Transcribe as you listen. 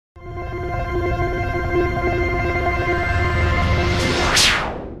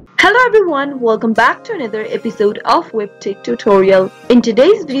everyone, welcome back to another episode of Webtech Tutorial. In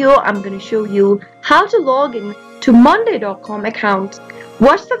today's video, I'm going to show you how to log in to monday.com account.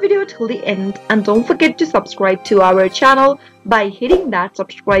 Watch the video till the end and don't forget to subscribe to our channel by hitting that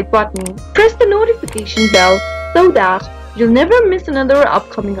subscribe button. Press the notification bell so that you'll never miss another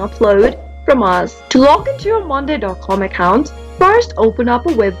upcoming upload from us. To log into your monday.com account, first open up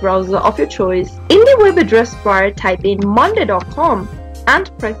a web browser of your choice. In the web address bar, type in monday.com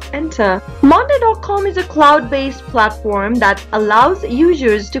and press enter. Monday.com is a cloud-based platform that allows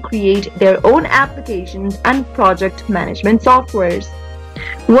users to create their own applications and project management softwares.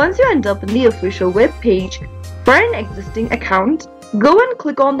 Once you end up in the official web page for an existing account, go and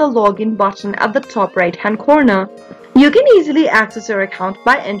click on the login button at the top right hand corner. You can easily access your account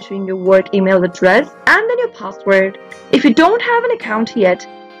by entering your work email address and then your password. If you don't have an account yet,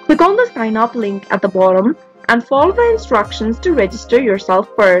 click on the sign up link at the bottom and follow the instructions to register yourself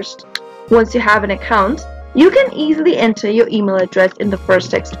first. Once you have an account, you can easily enter your email address in the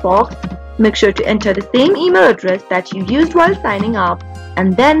first text box. Make sure to enter the same email address that you used while signing up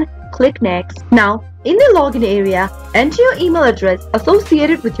and then click next. Now, in the login area, enter your email address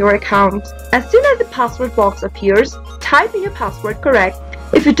associated with your account. As soon as the password box appears, type in your password correct.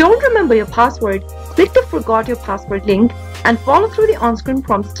 If you don't remember your password, click the Forgot Your Password link and follow through the on-screen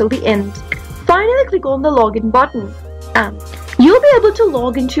prompts till the end. Finally, click on the login button and you'll be able to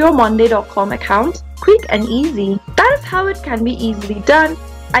log into your monday.com account quick and easy. That is how it can be easily done.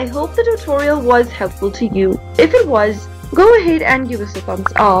 I hope the tutorial was helpful to you. If it was, go ahead and give us a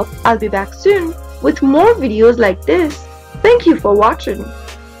thumbs up. I'll be back soon with more videos like this. Thank you for watching.